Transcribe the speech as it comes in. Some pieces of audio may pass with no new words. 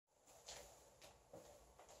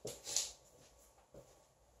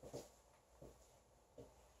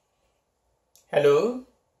Hello,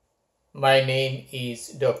 my name is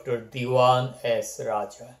Dr. Diwan S.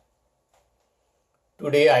 Raja.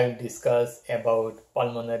 Today I will discuss about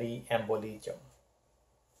pulmonary embolism.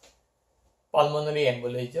 Pulmonary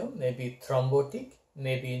embolism may be thrombotic,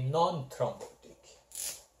 may be non-thrombotic.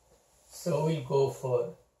 So we'll go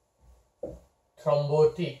for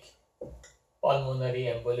thrombotic pulmonary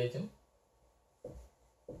embolism.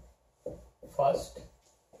 First,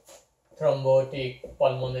 thrombotic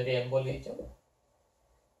pulmonary embolism.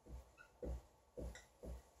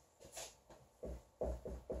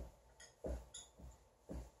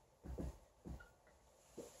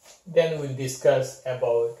 Then we'll discuss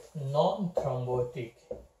about non-thrombotic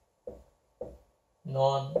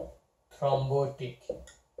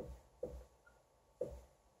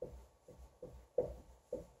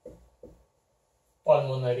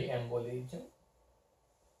pulmonary embolism.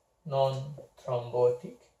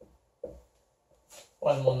 Non-thrombotic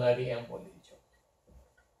pulmonary embolism.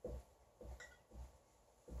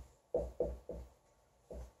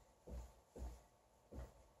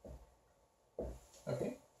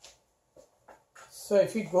 Okay. So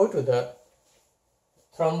if we go to the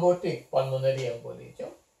thrombotic pulmonary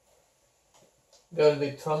embolism, there will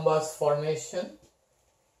be thrombus formation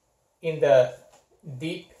in the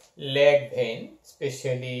deep leg vein,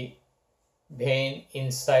 especially vein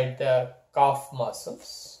inside the calf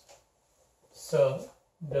muscles. So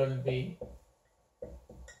there will be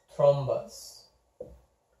thrombus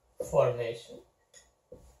formation.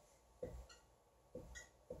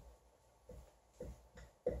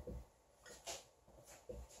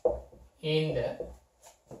 In the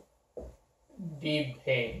deep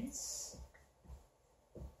veins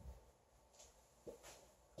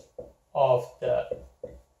of the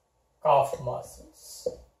calf muscles.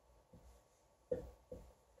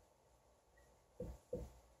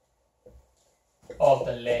 Of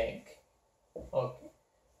the leg. Okay,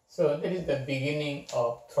 so that is the beginning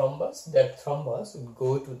of thrombus. That thrombus will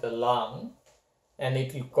go to the lung and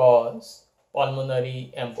it will cause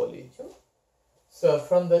pulmonary embolism. So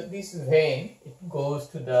from this vein, it goes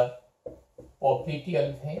to the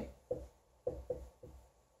popliteal vein.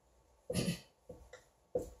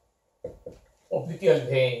 Popliteal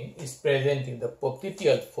vein is present in the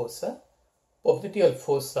popliteal fossa. Popliteal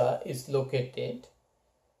fossa is located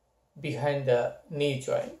behind the knee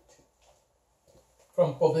joint.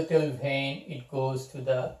 From popliteal vein, it goes to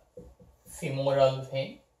the femoral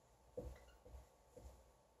vein.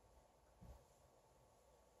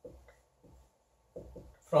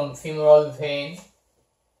 From femoral vein,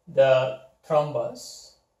 the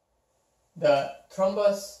thrombus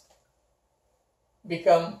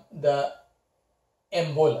become the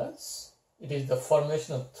embolus. It is the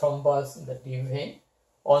formation of thrombus in the deep vein.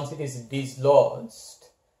 Once it is dislodged,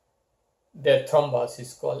 the thrombus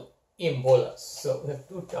is called embolus. So we have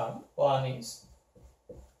two terms. One is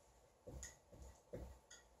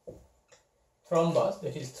thrombus,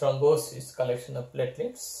 that is thrombosis, collection of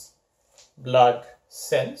platelets, blood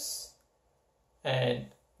cells and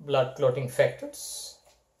blood clotting factors.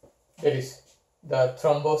 There is the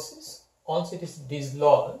thrombosis. Once it is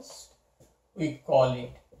dislodged, we call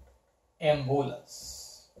it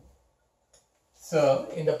embolus. So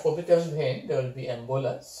in the popliteal vein, there will be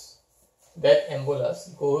embolus. That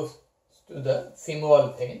embolus goes to the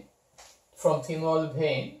femoral vein. From femoral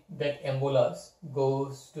vein, that embolus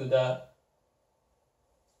goes to the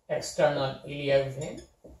external iliac vein.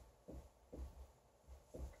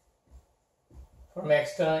 From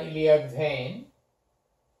external iliac vein,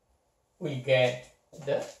 we get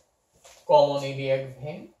the common iliac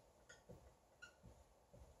vein.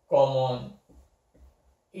 Common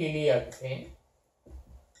iliac vein.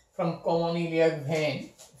 From common iliac vein,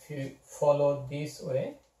 if you follow this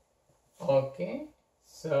way, okay,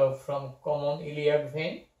 so from common iliac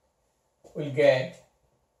vein, we'll get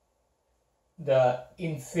the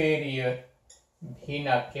inferior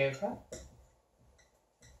vena cava.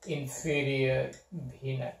 Inferior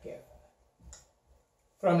vena cava.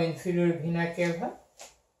 From inferior vena cava,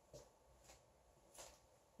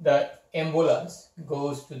 the embolus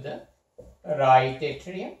goes to the right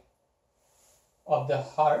atrium of the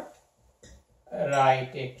heart. Right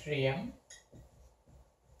atrium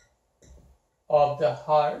of the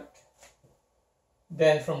heart.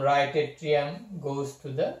 Then from right atrium goes to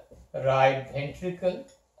the right ventricle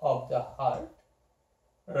of the heart.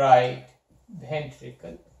 Right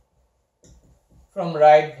ventricle. From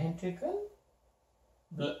right ventricle,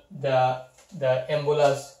 the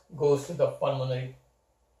embolus goes to the pulmonary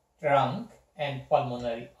trunk and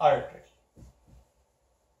pulmonary artery.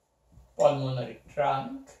 Pulmonary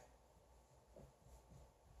trunk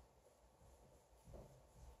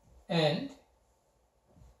and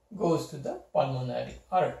goes to the pulmonary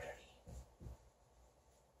artery.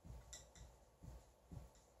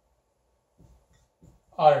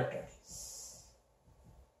 Arteries.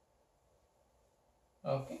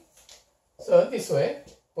 Okay. So this way,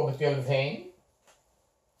 popliteal vein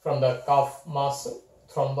from the calf muscle,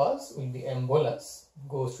 thrombus will be embolus,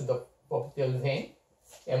 goes to the popliteal vein.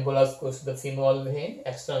 Embolus goes to the femoral vein,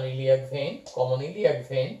 external iliac vein, common iliac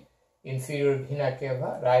vein, inferior vena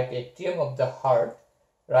cava, right atrium of the heart,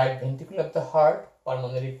 right ventricle of the heart,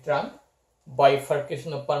 pulmonary trunk,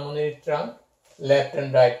 bifurcation of pulmonary trunk, left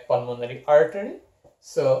and right pulmonary artery.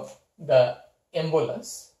 So the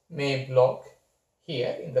embolus may block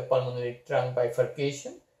here in the pulmonary trunk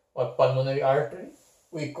bifurcation or pulmonary artery.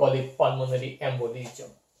 We call it pulmonary embolism.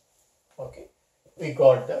 Okay, we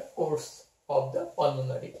got the course of the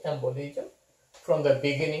pulmonary embolism from the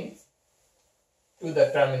beginning to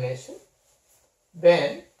the termination.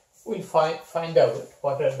 Then we'll find out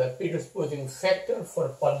what are the predisposing factors for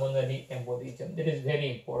pulmonary embolism. That is very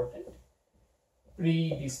important.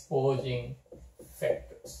 Predisposing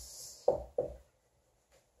factors.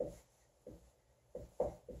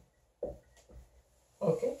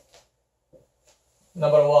 Okay.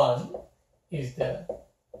 Number one is the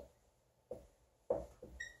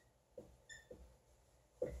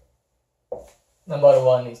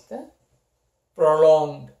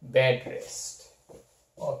prolonged bed rest.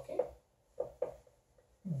 Okay.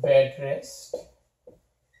 Bed rest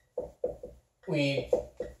with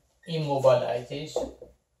immobilization.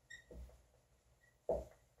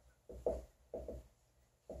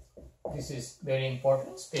 This is very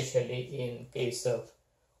important, especially in case of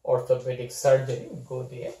orthopedic surgery. We go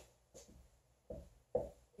there.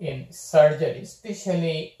 In surgery,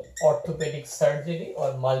 especially orthopedic surgery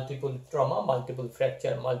or multiple trauma, multiple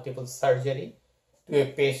fracture, multiple surgery to a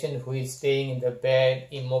patient who is staying in the bed,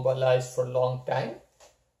 immobilized for a long time.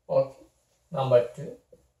 Okay. Number two.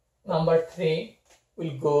 Number three,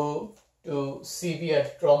 we'll go to severe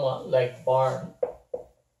trauma like burn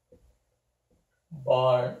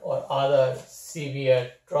or other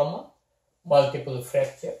severe trauma, multiple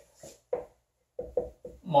fracture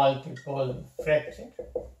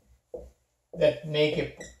that make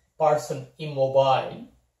a person immobile,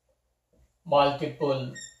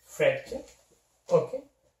 multiple fracture. Okay,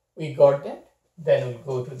 we got that. Then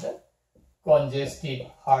we'll go to the congestive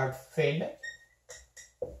heart failure.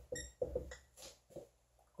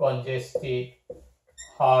 Congestive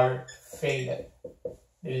heart failure.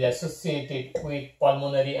 It is associated with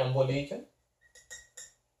pulmonary embolism.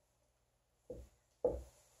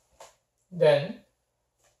 Then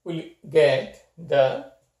we'll get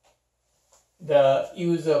the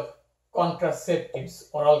use of contraceptives,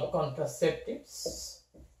 oral contraceptives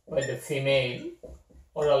by the female,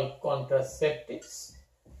 oral contraceptives.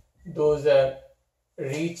 Those are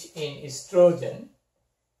rich in estrogen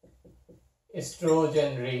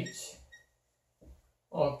rich.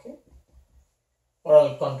 Okay.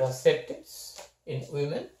 Oral contraceptives in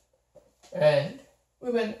women, and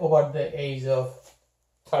women over the age of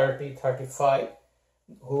 30-35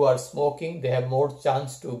 who are smoking, they have more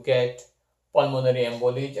chance to get pulmonary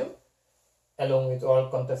embolism along with oral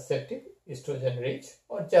contraceptive, estrogen rich,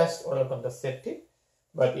 or just oral contraceptive.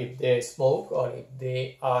 But if they smoke or if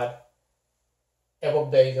they are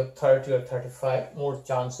above the age of 30 or 35, more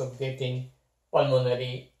chance of getting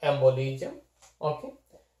pulmonary embolism. Okay,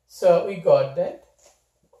 so we got that.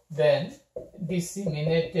 Then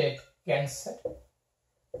disseminated cancer.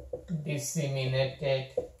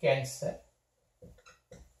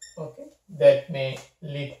 Okay, that may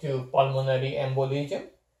lead to pulmonary embolism.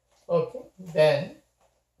 Okay, then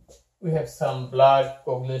we have some blood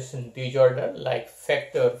coagulation disorder like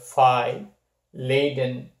factor V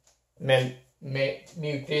Leiden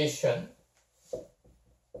mutation.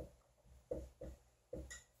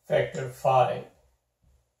 Factor V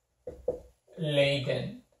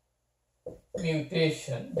Leiden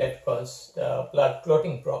mutation that causes the blood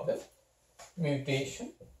clotting problem.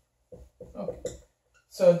 Mutation. Okay.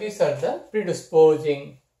 So these are the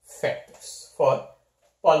predisposing factors for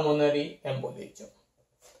pulmonary embolism.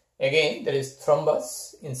 Again, there is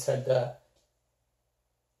thrombus inside the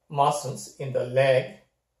muscles in the leg,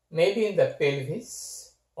 maybe in the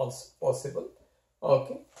pelvis, also possible.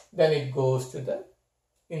 Okay, then it goes to the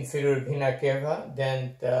inferior vena cava,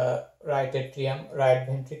 then the right atrium, right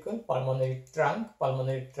ventricle, pulmonary trunk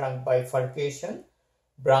bifurcation,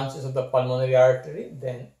 branches of the pulmonary artery,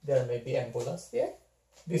 then there may be embolus there.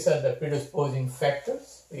 These are the predisposing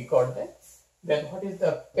factors. We got that. Then what is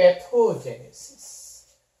the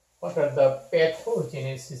pathogenesis? What are the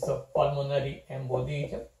pathogenesis of pulmonary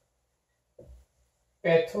embolism?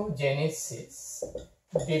 Pathogenesis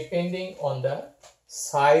depending on the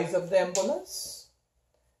size of the embolus,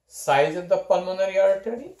 size of the pulmonary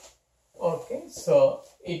artery. Okay, so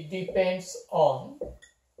it depends on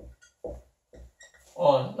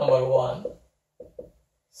number one,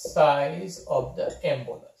 size of the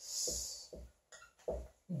embolus.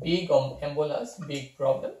 Big embolus, big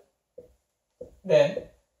problem. Then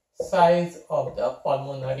size of the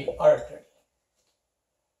pulmonary artery.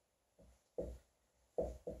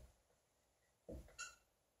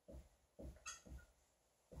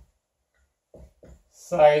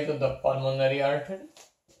 Size of the pulmonary artery.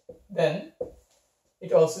 Then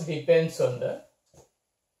it also depends on the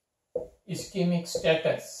ischemic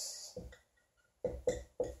status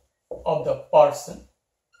of the person.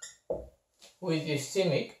 Who is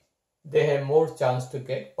ischemic, they have more chance to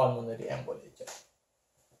get pulmonary embolism.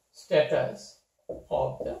 Status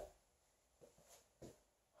of the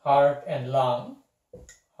heart and lung,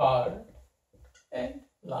 heart and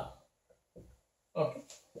lung. Okay,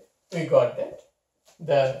 we got that.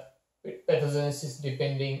 The pathogenesis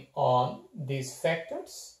depending on these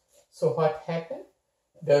factors. So what happened?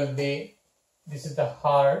 There will be, this is the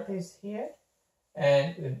heart is here,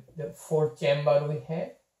 and the fourth chamber we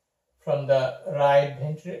have. From the right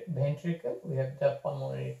ventricle, we have the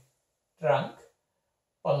pulmonary trunk.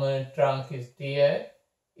 Pulmonary trunk is there.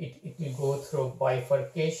 It will go through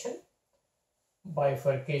bifurcation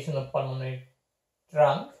of pulmonary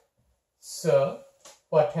trunk. So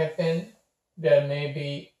what happened? There may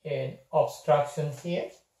be an obstruction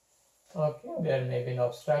here. Okay, there may be an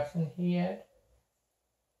obstruction here.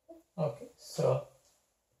 Okay, so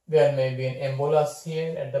there may be an embolus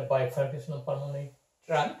here at the bifurcation of pulmonary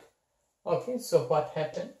trunk. Okay, so what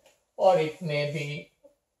happened? Or it may be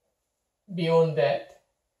beyond that.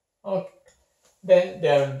 Okay, then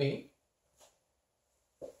there will be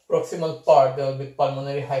proximal part, there will be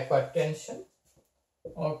pulmonary hypertension.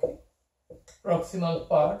 Okay, proximal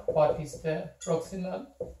part, what is the proximal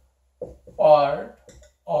part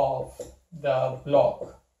of the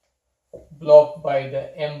blocked by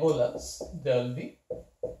the embolus? There will be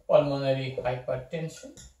pulmonary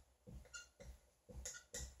hypertension.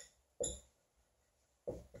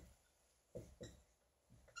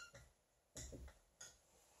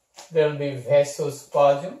 There will be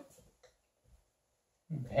vasospasm,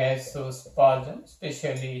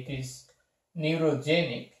 especially it is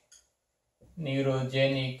neurogenic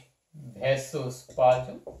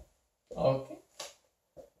vasospasm. Okay,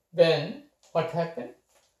 then what happened?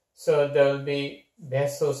 So there will be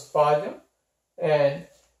vasospasm and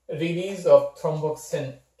release of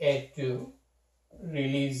thromboxane A2,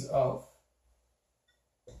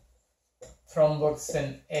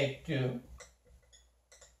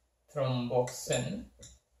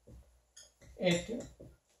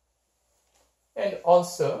 and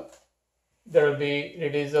also there will be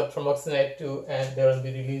release of thromboxane A2 and there will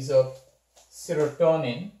be release of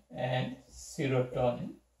serotonin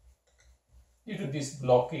due to this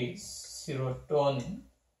blockage, serotonin.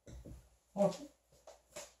 Okay,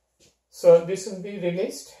 so this will be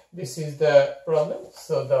released. This is the problem.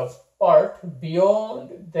 So the part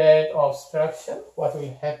beyond that obstruction, what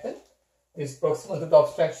will happen? Is proximal to the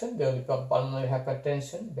obstruction, there will become pulmonary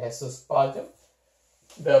hypertension, vasospasm.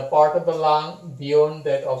 The part of the lung beyond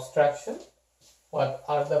that obstruction, what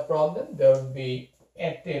are the problems? There will be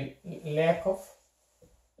lack of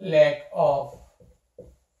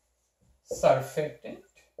surfactant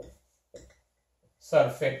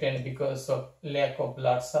because of lack of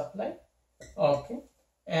blood supply. Okay,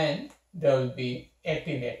 and there will be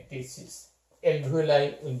atelectasis.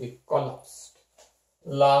 Alveoli will be collapsed.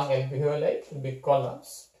 Lung alveoli will be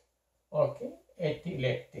collapsed. Okay,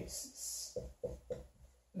 atelectasis.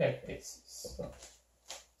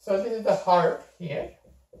 So this is the heart here,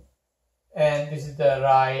 and this is the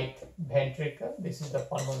right ventricle. This is the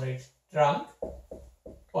pulmonary trunk.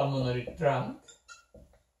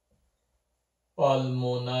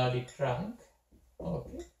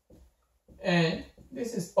 Okay, and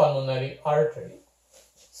this is pulmonary artery.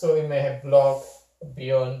 So we may have block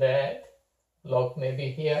beyond that. Block may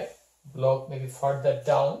be here, block may be further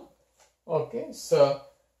down. Okay, so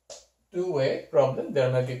two-way problem.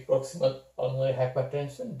 There may be proximal pulmonary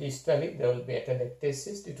hypertension. Distally, there will be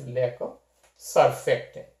atelectasis due to lack of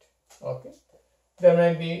surfactant. Okay, there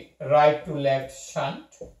may be right to left shunt.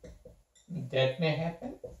 That may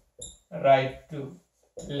happen. Right to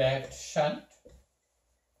left shunt.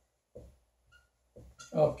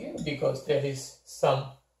 Okay, because there is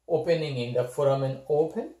some opening in the foramen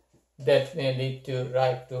open that may lead to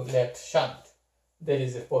right to left shunt. There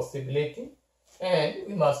is a possibility. And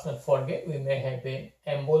we must not forget, we may have an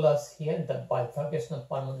embolus here, the bifurcation of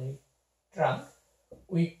pulmonary trunk.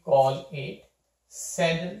 we call it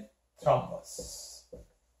saddle thrombus.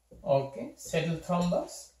 Okay, saddle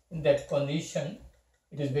thrombus. In that condition,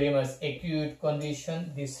 it is very much acute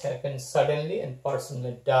condition. This happens suddenly and person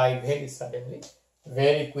may die very suddenly,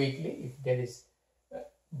 very quickly if there is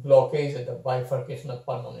blockage at the bifurcation of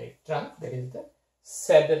pulmonary trunk. That is the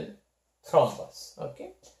saddle thrombus.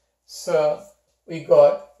 Okay, so we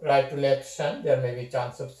got right to left shunt. There may be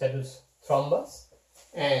chance of saddle thrombus,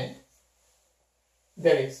 and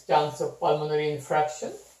there is chance of pulmonary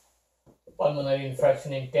infraction. Pulmonary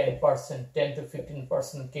infraction in 10%, 10 to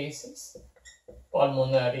 15% cases.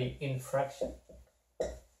 Pulmonary infraction.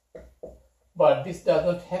 But this does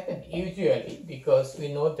not happen usually because we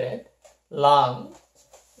know that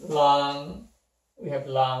we have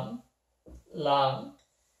lung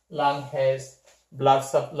has blood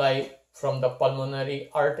supply from the pulmonary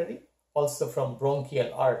artery, also from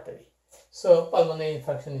bronchial artery. So pulmonary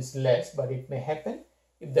infection is less, but it may happen.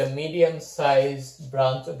 If the medium-sized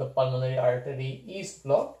branch of the pulmonary artery is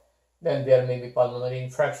blocked, then there may be pulmonary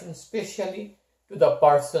infection, especially to the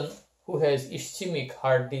person who has ischemic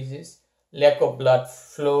heart disease, lack of blood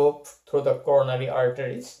flow through the coronary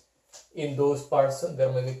arteries. In those persons,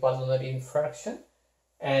 there may be pulmonary infection,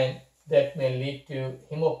 and that may lead to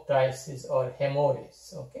hemoptysis or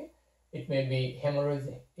hemorrhage. Okay, it may be hemorrhage.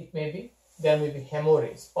 There may be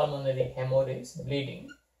hemorrhage, pulmonary hemorrhage, bleeding.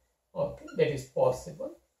 Okay, that is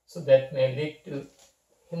possible. So that may lead to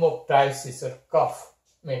hemoptysis or cough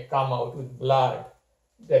may come out with blood.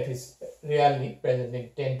 That is rarely present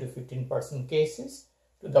in 10 to 15% cases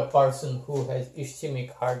to the person who has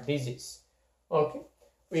ischemic heart disease. Okay,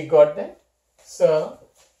 we got that. So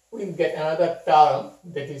we'll get another term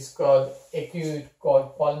that is called acute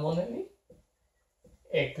cor pulmonary.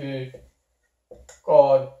 Acute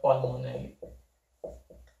cor pulmonary.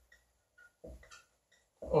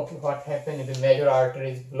 Okay, what happens if the major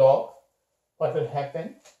artery is blocked? What will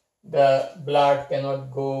happen? The blood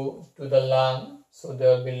cannot go to the lung, so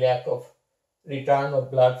there will be lack of return of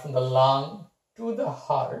blood from the lung to the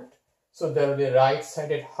heart. So there will be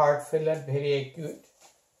right-sided heart failure, very acute.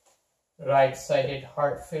 Right-sided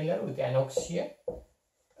heart failure with anoxia.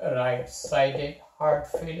 Right-sided heart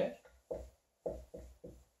failure.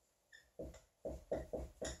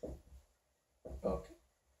 Okay.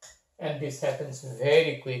 And this happens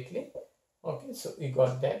very quickly. Okay, so we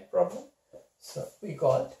got that problem. So we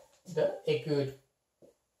got the acute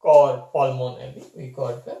cor pulmonary. We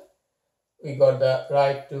got the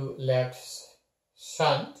right to left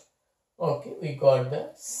shunt. Okay, we got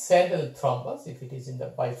the saddle thrombus if it is in the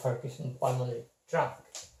bifurcation pulmonary trunk.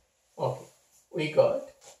 Okay, we got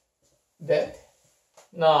that.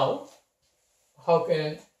 Now, how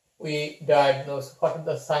can we diagnose? What are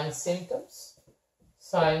the signs, symptoms?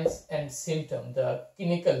 Signs and symptoms, the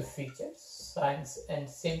clinical features, signs and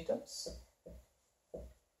symptoms.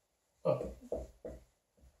 Okay.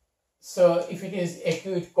 So if it is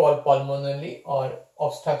acute cor pulmonary or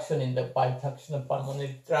obstruction in the bifurcation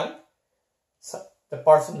pulmonary trunk, so the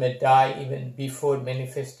person may die even before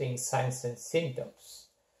manifesting signs and symptoms.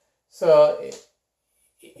 So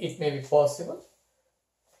it may be possible.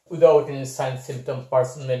 Without any sign symptom,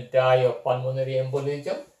 person may die of pulmonary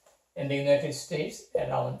embolism. In the United States,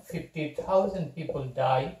 around 50,000 people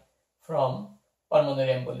die from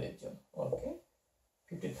pulmonary embolism. Okay,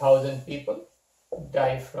 50,000 people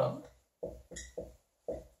die from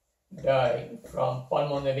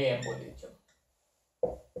pulmonary embolism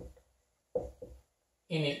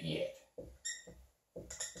in a year.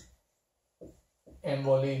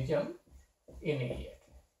 Embolism in a year.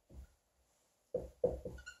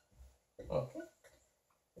 Okay.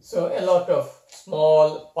 So a lot of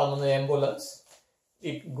small pulmonary embolus,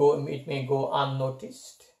 it may go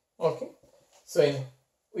unnoticed. Okay. So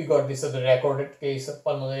we got this as a recorded case of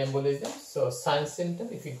pulmonary embolism. So sign symptom,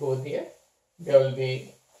 if you go there will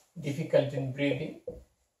be difficulty in breathing,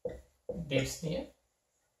 dyspnea.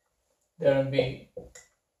 There will be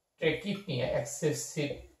trachypnea,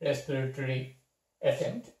 excessive respiratory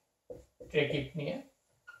attempt, trachypnea.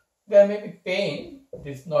 There may be pain, it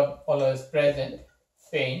is not always present,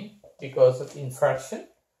 pain because of infarction.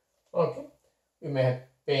 Okay, we may have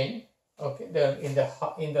pain. Okay, then in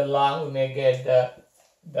the lung we may get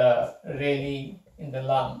the rally in the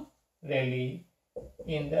lung, rally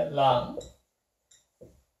in the lung.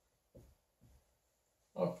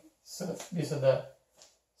 Okay, so these are the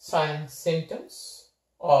signs, symptoms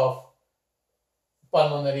of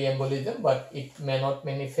pulmonary embolism, but it may not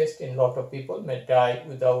manifest in a lot of people, may die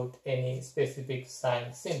without any specific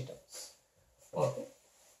signs, symptoms. Okay,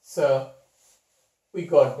 so we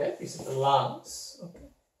got that. This is the lungs. Okay,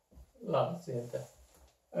 lungs, we have the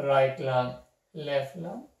right lung left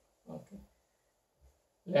lung, okay,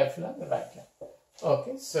 left lung, right lung.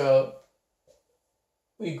 Okay, so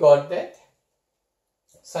we got that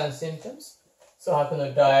some symptoms. So how can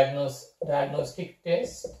you diagnose? Diagnostic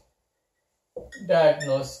test.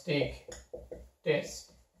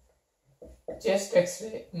 Chest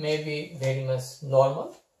X-ray may be very much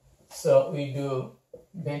normal, so we do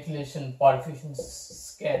ventilation perfusion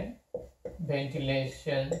scan.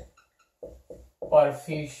 Ventilation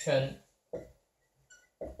perfusion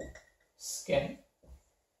scan.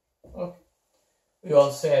 Okay. We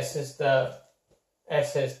also assess the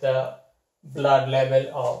blood level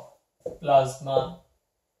of plasma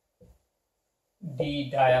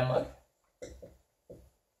D dimer,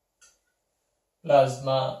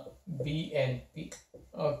 plasma B and P.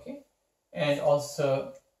 Okay, and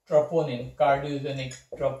also troponin, cardiogenic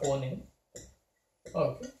troponin.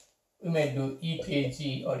 Okay, we may do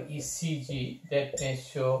EKG or ECG that may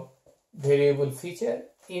show variable feature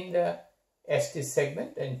in the ST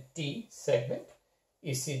segment and T segment.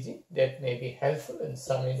 ECG that may be helpful in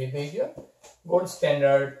some individual. Gold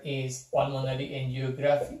standard is pulmonary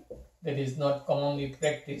angiography, that is not commonly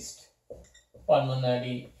practiced.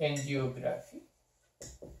 Pulmonary angiography.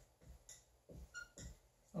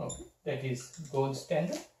 Okay, that is gold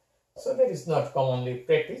standard. So that is not commonly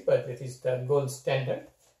practiced, but that is the gold standard.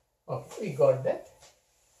 Okay, we got that.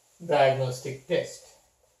 Diagnostic test.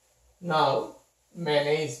 Now,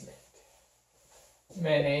 management.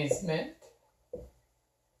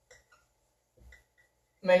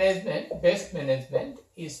 Best management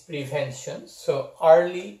is prevention. So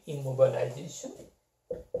early immobilization.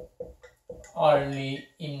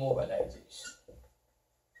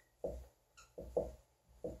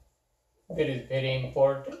 That is very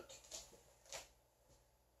important.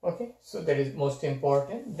 Okay, so that is most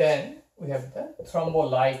important. Then we have the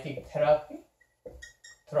thrombolytic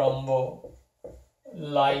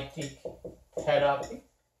therapy.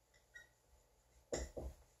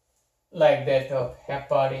 Like that of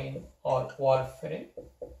heparin or warfarin.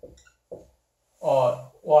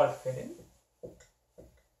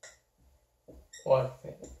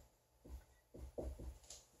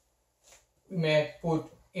 We may put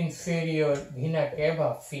inferior vena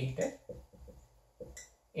cava filter.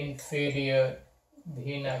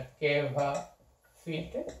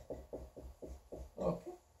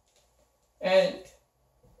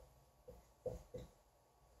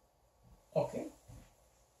 Okay,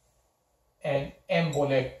 and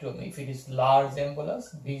embolectomy. If it is large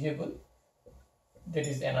embolus visible, that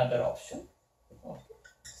is another option. Okay,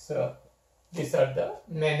 so these are the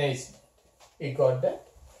management. We got that.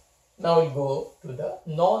 Now we go to the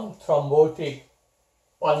non-thrombotic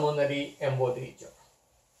pulmonary embolism.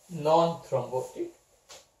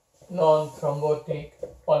 Non-thrombotic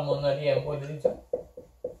pulmonary embolism.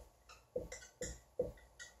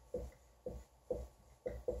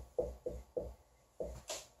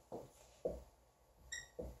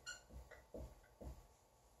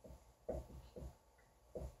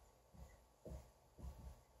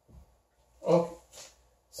 Okay,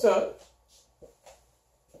 so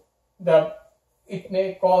it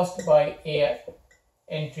may caused by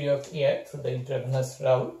entry of air through the intravenous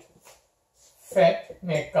route. Fat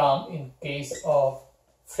may come in case of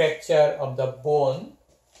fracture of the bone.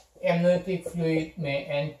 Amniotic fluid may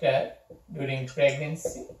enter during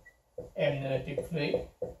pregnancy.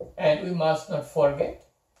 And we must not forget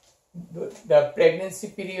the pregnancy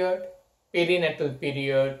period, perinatal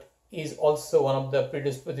period is also one of the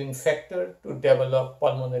predisposing factors to develop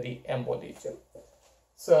pulmonary embolism.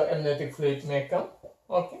 So amniotic fluid may come.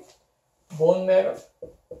 Okay. Bone marrow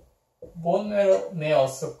may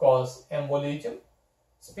also cause embolism,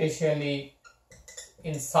 especially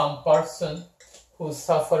in some person who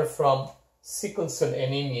suffer from sickle cell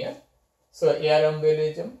anemia. So air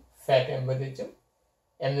embolism, fat embolism,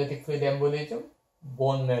 amniotic fluid embolism,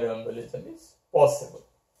 bone marrow embolism is possible.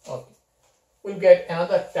 Okay. We'll get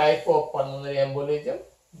another type of pulmonary embolism,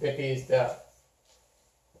 that is the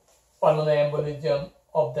pulmonary embolism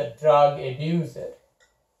of the drug abuser.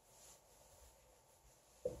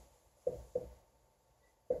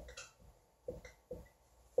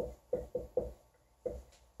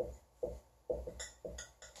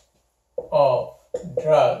 Of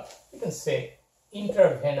drug, you can say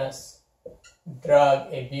intravenous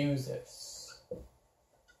drug abusers.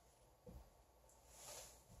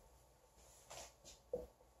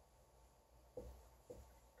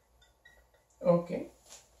 Okay,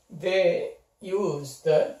 they use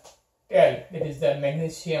the TEL, that is the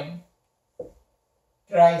magnesium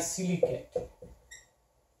trisilicate.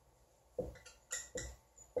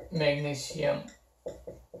 Magnesium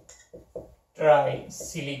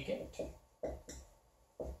trisilicate.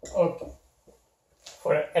 Okay.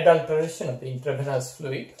 For adulteration of the intravenous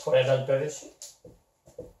fluid, for adulteration.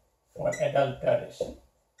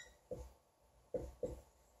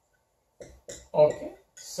 Okay,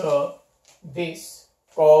 so this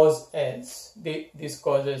causes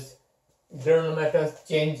granulomatous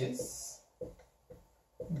changes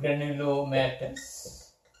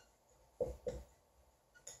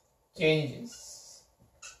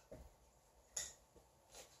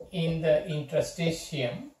in the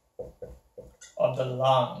interstitium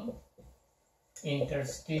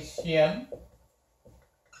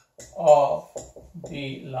of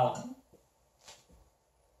the lung,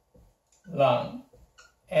 lung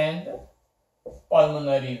and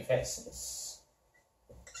pulmonary vessels.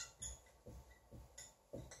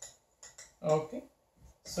 Okay,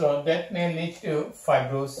 so that may lead to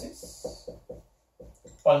fibrosis,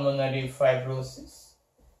 pulmonary fibrosis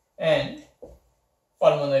and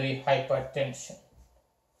pulmonary hypertension.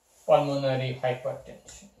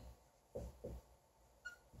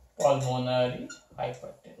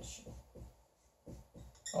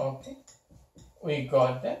 Okay, we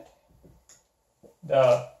got that.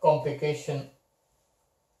 The complication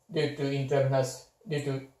due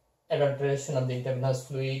to adulteration of the intravenous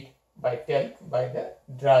fluid by talc by the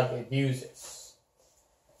drug abusers.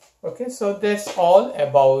 Okay, so that's all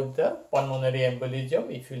about the pulmonary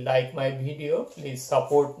embolism. If you like my video, please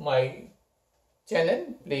support my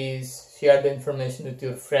channel. Please share the information with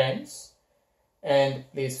your friends and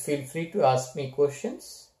please feel free to ask me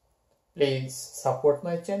questions. Please support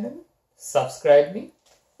my channel, subscribe me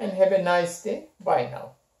and have a nice day. Bye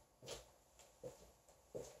now.